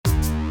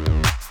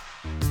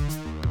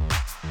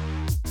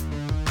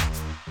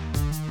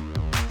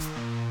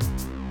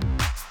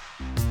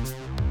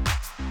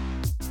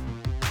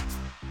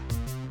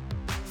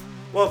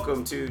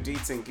Welcome to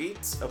Deets and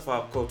Geets, a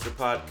pop culture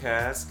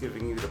podcast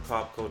giving you the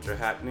pop culture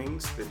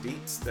happenings, the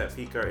deets that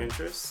pique our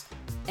interest.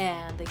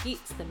 And the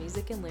Geets, the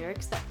music and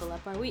lyrics that fill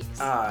up our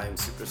weeks. I'm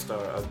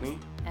Superstar Agni.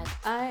 And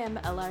I am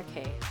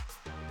LRK.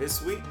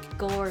 This week,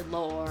 Gore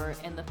lore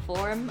in the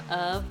form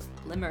of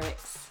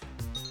Limericks.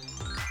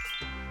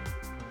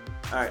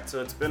 Alright,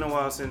 so it's been a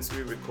while since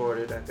we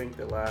recorded. I think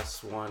the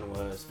last one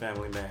was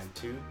Family Man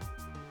 2.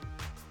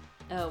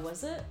 Oh,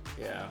 was it?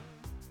 Yeah.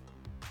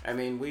 I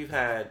mean, we've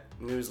had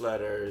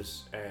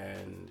newsletters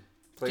and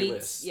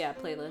playlists. Geets, yeah,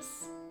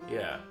 playlists.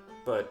 Yeah,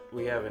 but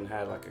we haven't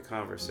had like a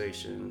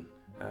conversation,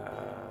 I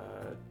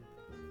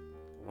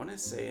want to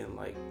say in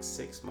like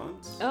 6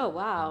 months. Oh,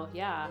 wow.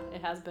 Yeah,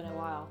 it has been a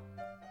while.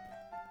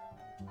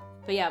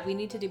 But yeah, we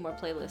need to do more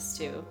playlists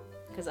too,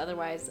 because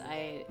otherwise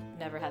I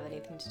never have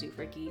anything to do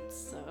for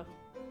Geets, so.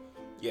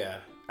 Yeah,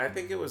 I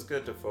think it was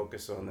good to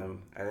focus on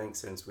them. I think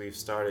since we've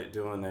started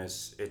doing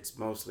this, it's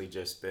mostly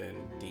just been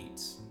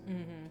Deets.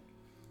 Mm-hmm.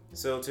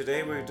 So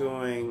today we're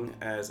doing,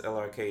 as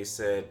LRK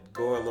said,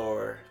 Gore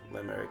lore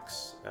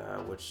limericks,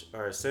 which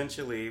are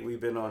essentially, we've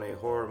been on a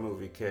horror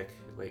movie kick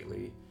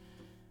lately.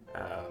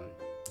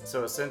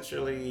 So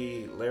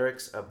essentially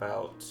lyrics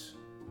about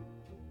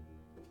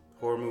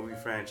horror movie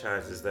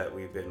franchises that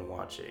we've been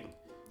watching.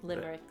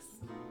 Limericks.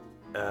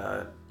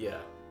 Yeah.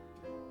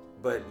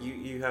 But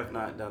you have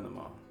not done them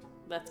all.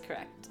 That's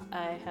correct.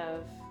 I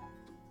have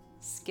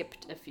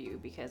skipped a few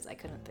because I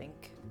couldn't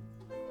think.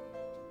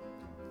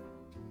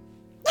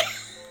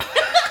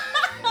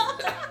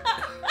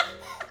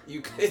 You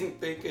couldn't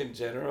think in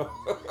general?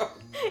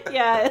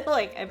 Yeah,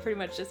 like I pretty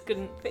much just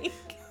couldn't think.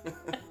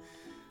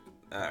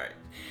 Alright.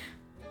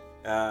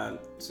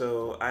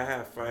 So I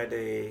have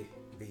Friday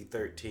the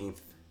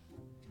 13th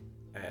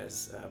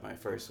as my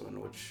first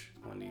one. Which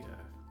one do you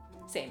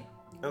have? Same.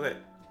 Okay.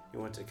 You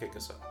want to kick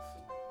us off?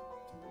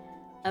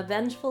 A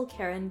vengeful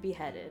Karen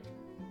beheaded,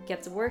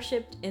 gets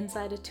worshipped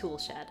inside a tool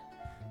shed.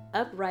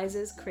 Up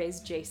rises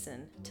crazed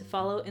Jason to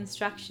follow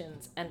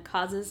instructions and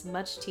causes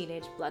much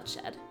teenage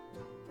bloodshed.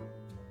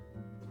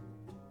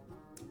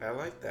 I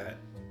like that.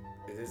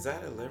 Is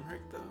that a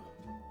limerick though?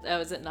 Oh,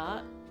 is it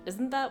not?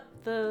 Isn't that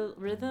the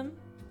rhythm?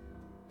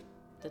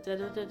 Can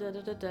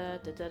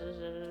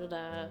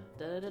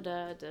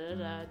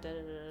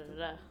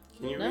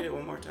you read it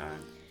one more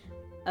time?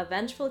 A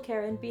vengeful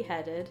Karen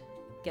beheaded,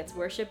 gets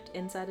worshipped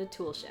inside a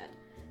tool shed.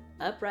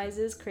 Up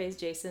rises crazed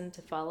Jason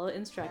to follow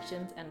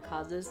instructions and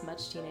causes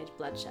much teenage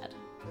bloodshed.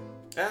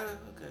 Ah,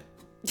 okay.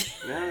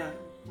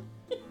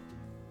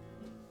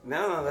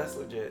 No, that's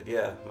legit.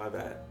 Yeah, my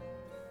bad.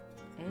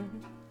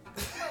 Mm-hmm.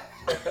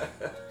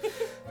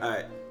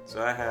 Alright,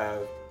 so I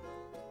have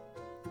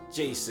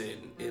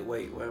Jason.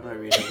 Wait, what am I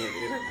reading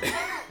in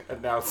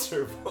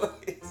announcer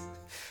voice?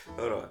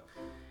 Hold on.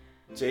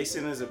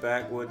 Jason is a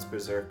backwoods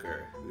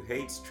berserker who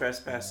hates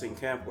trespassing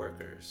camp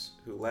workers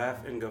who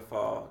laugh and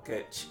guffaw,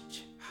 get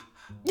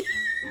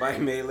by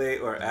melee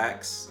or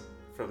axe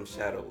from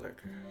Shadow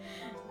Lurker.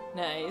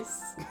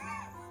 Nice.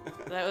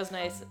 That was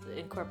nice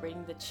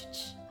incorporating the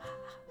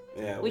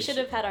Yeah, we should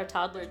have had our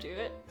toddler do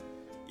it.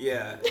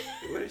 Yeah.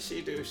 What does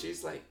she do?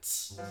 She's like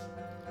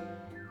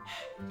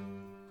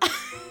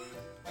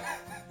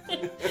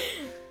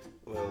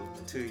well,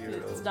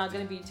 2-year-old. It's not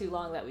going to be too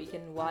long that we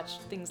can watch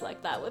things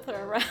like that with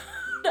her around.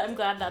 I'm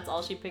glad that's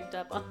all she picked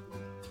up on.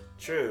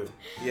 True.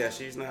 Yeah,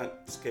 she's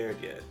not scared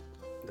yet.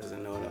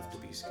 Doesn't know enough to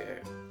be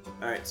scared.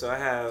 Alright, so I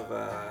have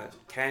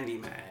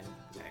Candyman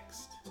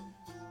next.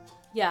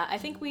 Yeah, I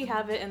think we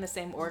have it in the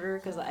same order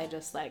because I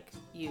just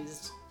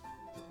used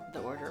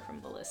the order from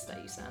the list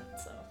that you sent,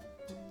 so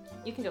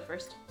you can go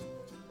first.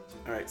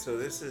 Alright, so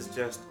this is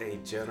just a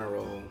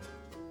general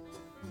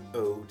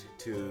ode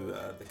to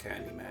the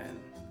Candyman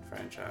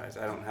franchise.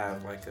 I don't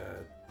have like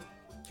a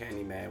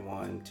Candyman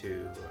 1,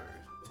 2,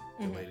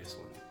 or the latest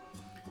one.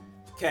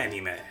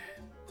 Candyman.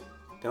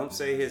 Don't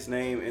say his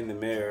name in the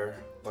mirror,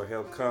 or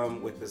he'll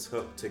come with his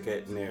hook to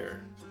get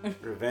near.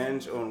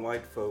 Revenge on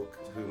white folk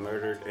who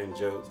murdered and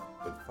joked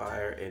with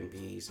fire and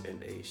bees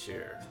and a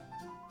shear.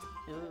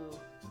 Ooh.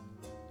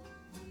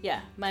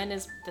 Yeah, mine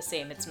is the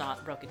same. It's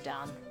not broken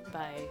down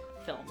by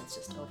film, it's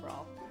just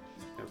overall.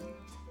 Yep.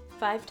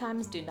 5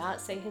 times do not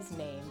say his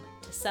name.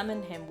 To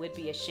summon him would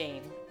be a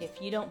shame.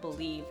 If you don't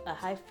believe, a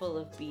hive full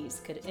of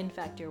bees could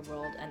infect your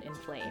world and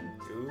inflame.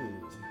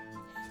 Ooh,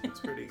 that's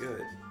pretty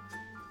good.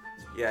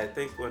 Yeah, I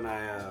think when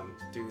I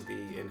do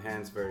the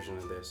enhanced version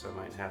of this, I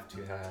might have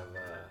to have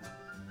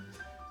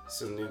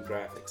some new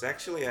graphics.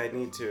 Actually, I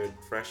need to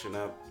freshen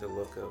up the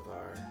look of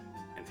our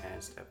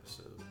enhanced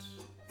episodes.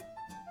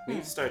 We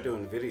need to start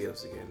doing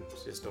videos again.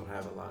 Just don't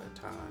have a lot of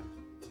time.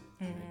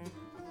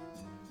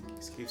 Mm-hmm.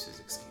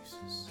 Excuses.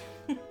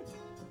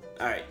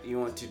 Alright, you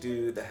want to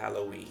do the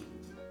Halloween.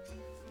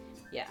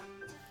 Yeah.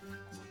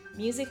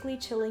 Musically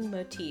chilling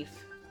motif,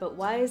 but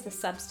why is the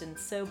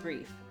substance so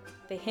brief?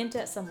 They hint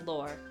at some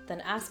lore,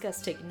 then ask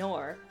us to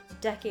ignore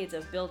decades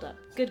of build-up.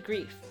 Good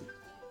grief.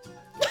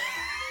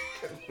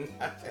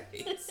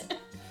 Nice.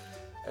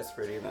 That's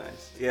pretty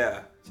nice.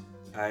 Yeah,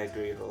 I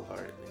agree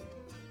wholeheartedly.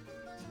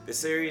 The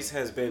series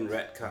has been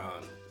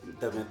retconned,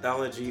 The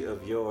mythology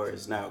of yore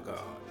is now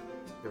gone.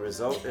 The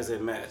result is a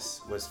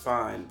mess. Was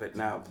fine, but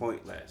now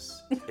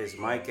pointless. Is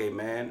Mike a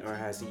man, or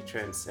has he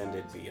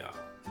transcended beyond?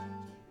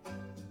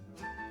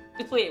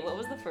 Wait, what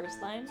was the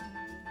first line?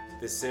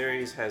 The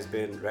series has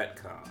been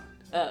retconned.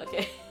 Oh,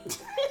 okay.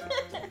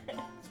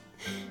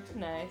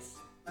 Nice.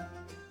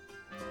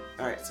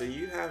 Alright, so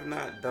you have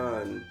not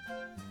done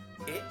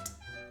It,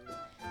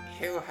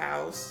 Hill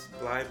House,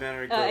 Bly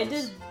Manor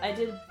Ghost. I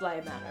did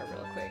Bly Manor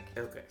real quick.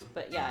 Okay.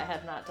 But yeah, I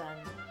have not done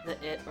the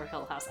It or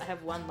Hill House. I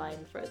have one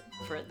line for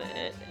the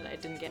It, and I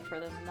didn't get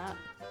further than that.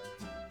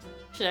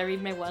 Should I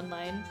read my one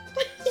line?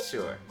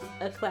 Sure.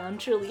 A clown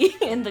truly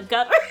in the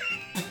gutter.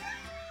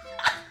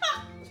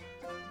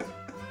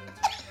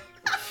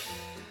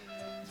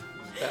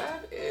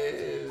 That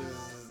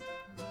is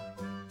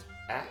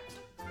act.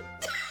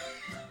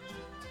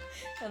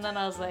 And then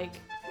I was like,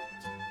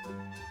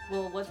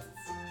 well,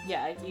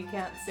 yeah, you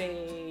can't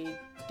say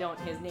don't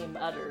his name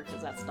utter,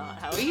 because that's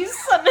not how he's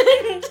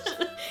summoned.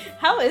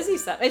 How is he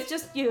summoned? It's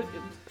just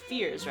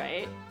fears,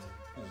 right?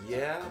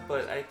 Yeah,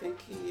 but I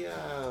think he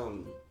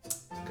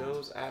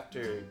goes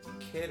after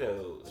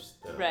kiddos,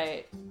 though.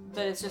 Right.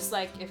 But it's just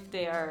like if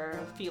they are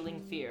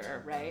feeling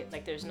fear, right?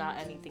 Like there's not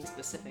anything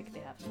specific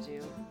they have to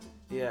do.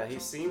 Yeah, he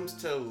seems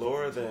to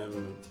lure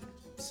them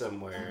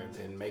somewhere,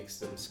 then makes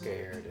them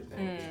scared, and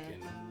then he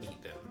can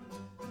eat them.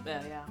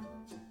 Yeah.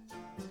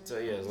 So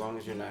yeah, as long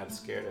as you're not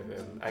scared of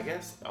him. I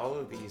guess all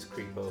of these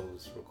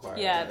creepos require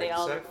Yeah, that, they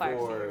all except require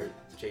for fear.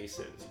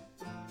 Jason.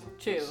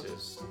 True. It's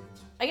just,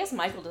 I guess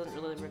Michael doesn't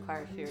really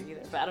require fear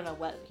either, but I don't know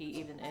what he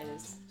even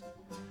is.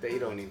 they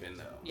don't even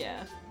know.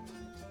 Yeah.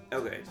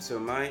 Okay, so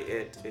my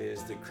It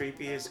is the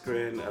creepiest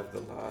grin of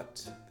the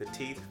lot, the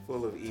teeth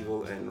full of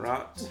evil and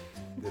rot.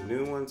 The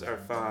new ones are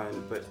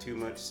fine, but too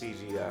much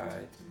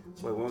CGI.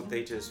 Why won't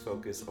they just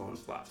focus on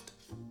plot?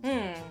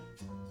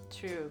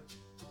 True.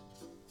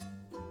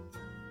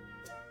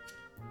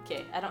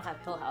 Okay, I don't have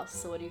Hill House,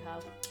 so what do you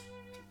have?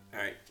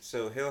 Alright,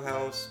 so Hill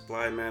House,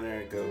 Bly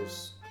Manor,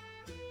 Ghost.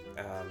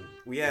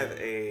 We have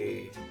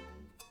a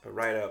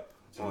write-up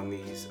on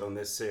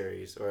this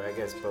series, or I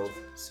guess both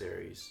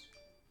series.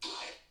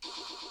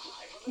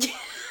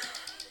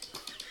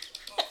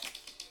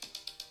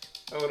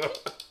 Hold on.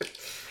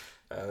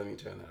 Let me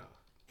turn that off.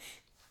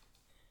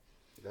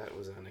 That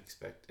was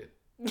unexpected.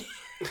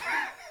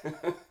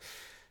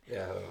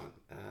 Yeah, hold on.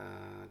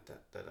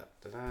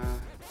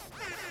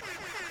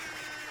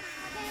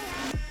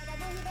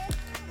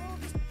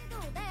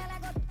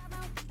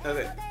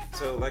 Okay,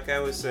 so like I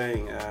was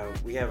saying,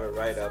 we have a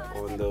write-up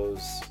on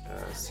those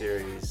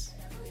series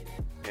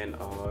in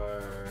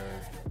our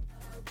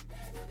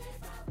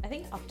I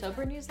think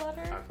October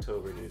newsletter?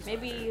 October newsletter.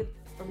 Maybe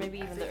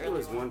even I the think early it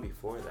was one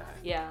before that.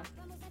 Yeah.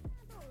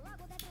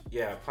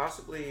 Yeah,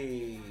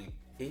 possibly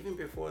even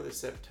before the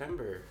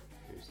September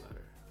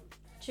newsletter.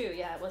 True,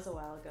 yeah, it was a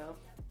while ago.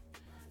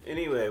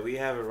 Anyway, we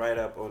have a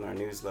write-up on our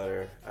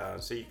newsletter,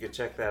 so you can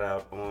check that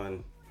out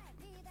on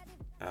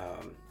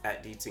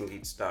at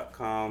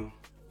deetsandgeets.com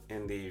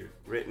in the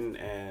written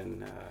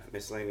and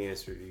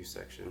miscellaneous review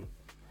section.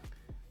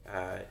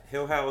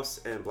 Hill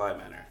House and Bly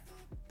Manor.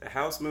 The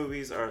House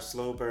movies are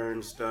slow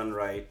burns done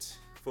right,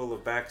 full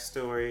of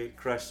backstory,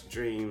 crushed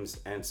dreams,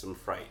 and some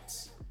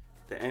frights.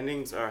 The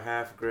endings are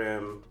half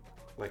grim,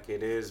 like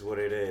it is what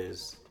it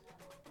is,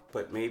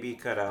 but maybe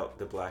cut out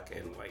the black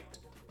and white.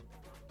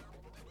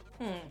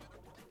 I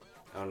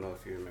don't know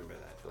if you remember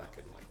that black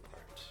and white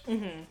part.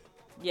 Mm-hmm.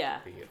 Yeah.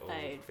 The old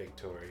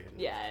Victorian.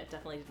 Yeah, I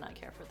definitely did not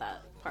care for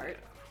that part.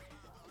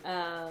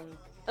 Yeah.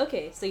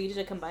 Okay, so you did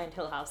a combined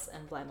Hill House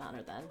and Bly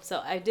Manor then.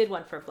 So I did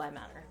one for Bly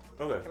Manor.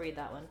 Okay. I'll read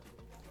that one.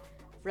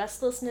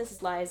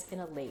 Restlessness lies in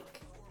a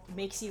lake,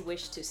 makes you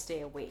wish to stay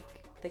awake.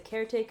 The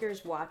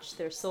caretakers watch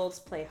their souls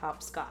play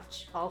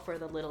hopscotch, all for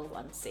the little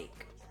one's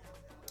sake.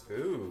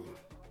 Ooh.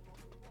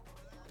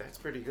 That's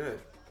pretty good.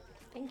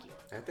 Thank you.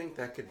 I think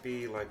that could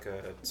be like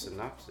a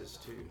synopsis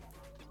too.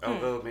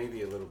 Although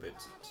maybe a little bit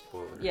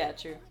spoiler. Yeah,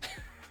 true.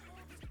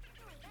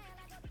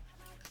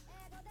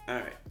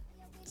 Alright.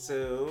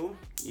 So,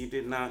 you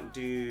did not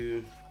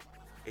do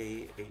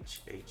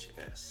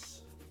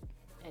AHHS.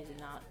 I did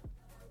not.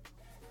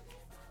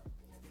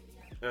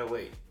 Oh,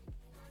 wait.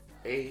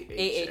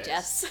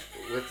 AHS.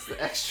 What's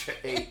the extra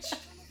H?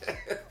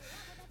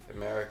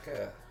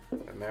 American.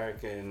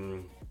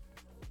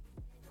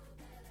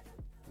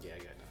 Yeah, I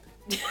got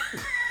nothing.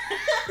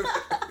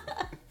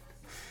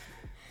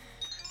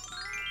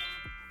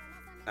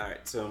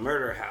 Alright, so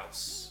Murder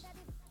House.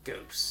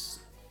 Ghosts.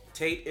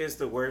 Tate is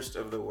the worst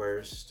of the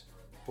worst.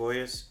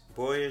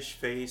 Boyish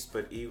face,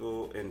 but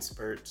evil in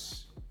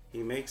spurts.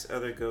 He makes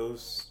other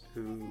ghosts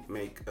who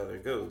make other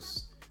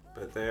ghosts,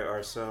 but there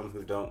are some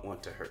who don't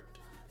want to hurt.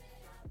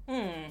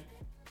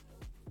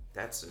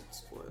 That's a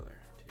spoiler,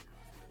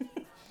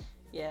 too.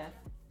 Yeah.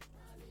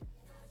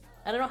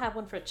 I don't have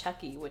one for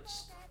Chucky, which,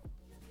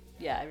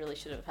 yeah, I really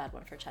should have had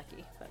one for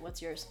Chucky, but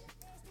what's yours?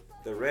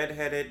 The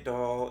red-headed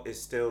doll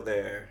is still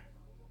there,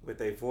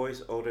 with a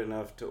voice old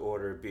enough to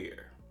order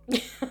beer.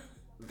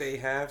 They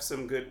have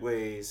some good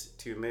ways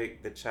to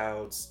make the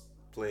child's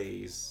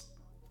plays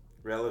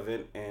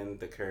relevant in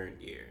the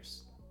current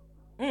years.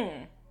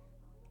 Mm.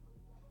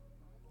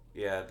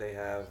 Yeah, they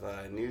have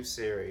a new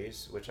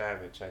series, which I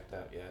haven't checked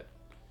out yet,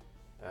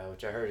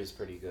 which I heard is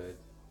pretty good.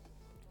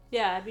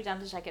 Yeah, I'd be down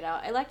to check it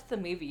out. I liked the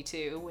movie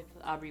too with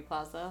Aubrey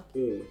Plaza.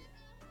 Mm.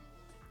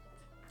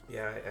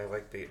 Yeah, I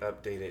like the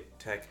updated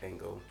tech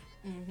angle.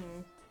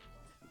 Mm-hmm.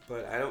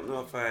 But I don't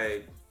know if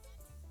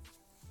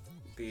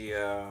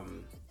the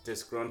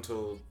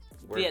disgruntled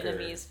worker,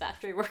 Vietnamese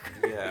factory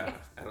worker. Yeah,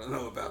 I don't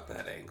know about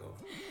that angle.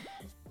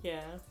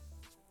 Yeah.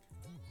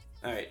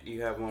 All right,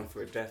 you have one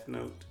for Death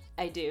Note?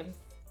 I do.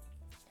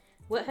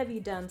 What have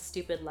you done,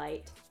 stupid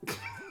light?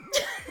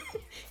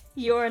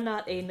 You're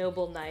not a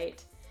noble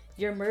knight.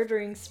 Your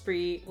murdering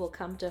spree will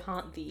come to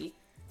haunt thee.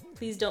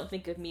 Please don't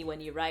think of me when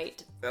you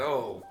write.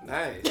 Oh,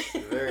 nice.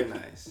 Very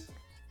nice.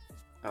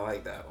 I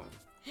like that one.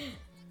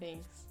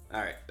 Thanks.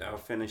 Alright, I'll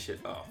finish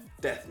it off.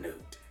 Death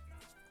Note.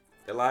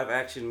 The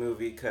live-action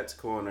movie cuts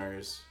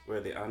corners where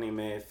the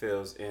anime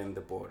fills in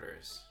the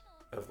borders.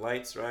 Of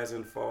lights rise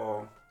and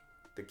fall,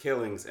 the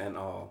killings and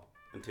all,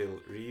 until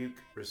Ryuk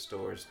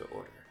restores the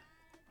order.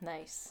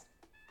 Nice.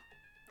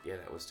 Yeah,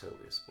 that was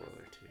totally a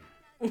spoiler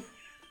too.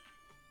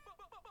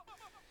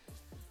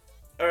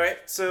 Alright,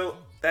 so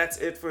that's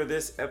it for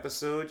this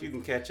episode. You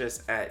can catch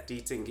us at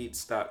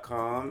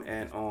deetsandgeets.com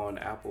and on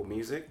Apple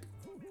Music.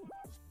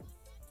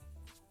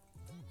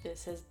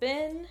 This has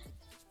been...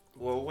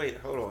 Well, wait,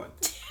 hold on.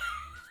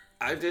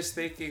 I'm just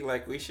thinking,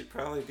 like, we should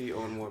probably be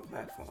on more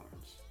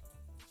platforms.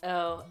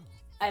 Oh,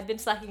 I've been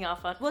slacking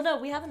off on... Well, no,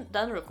 we haven't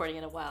done a recording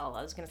in a while.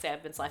 I was going to say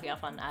I've been slacking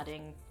off on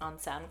adding on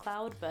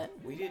SoundCloud, but...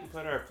 We didn't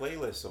put our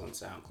playlist on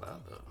SoundCloud,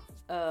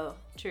 though. Oh,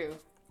 true.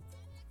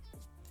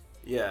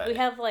 Yeah. We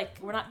have, like...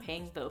 We're not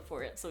paying, though,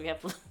 for it, so we have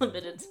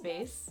limited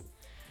space.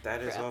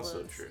 That is for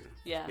also uploads. true.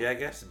 Yeah. Yeah, I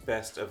guess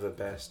best of the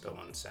best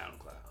on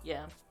SoundCloud.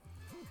 Yeah.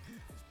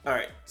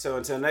 Alright, so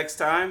until next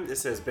time,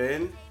 this has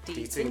been Deets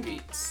Deets and and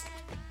Geets.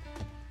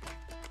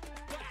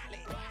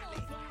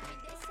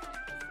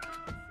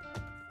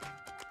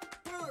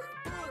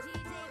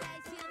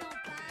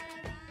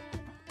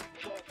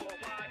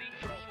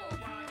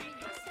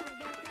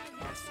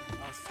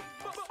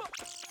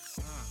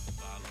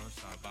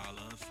 Balança,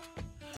 balança.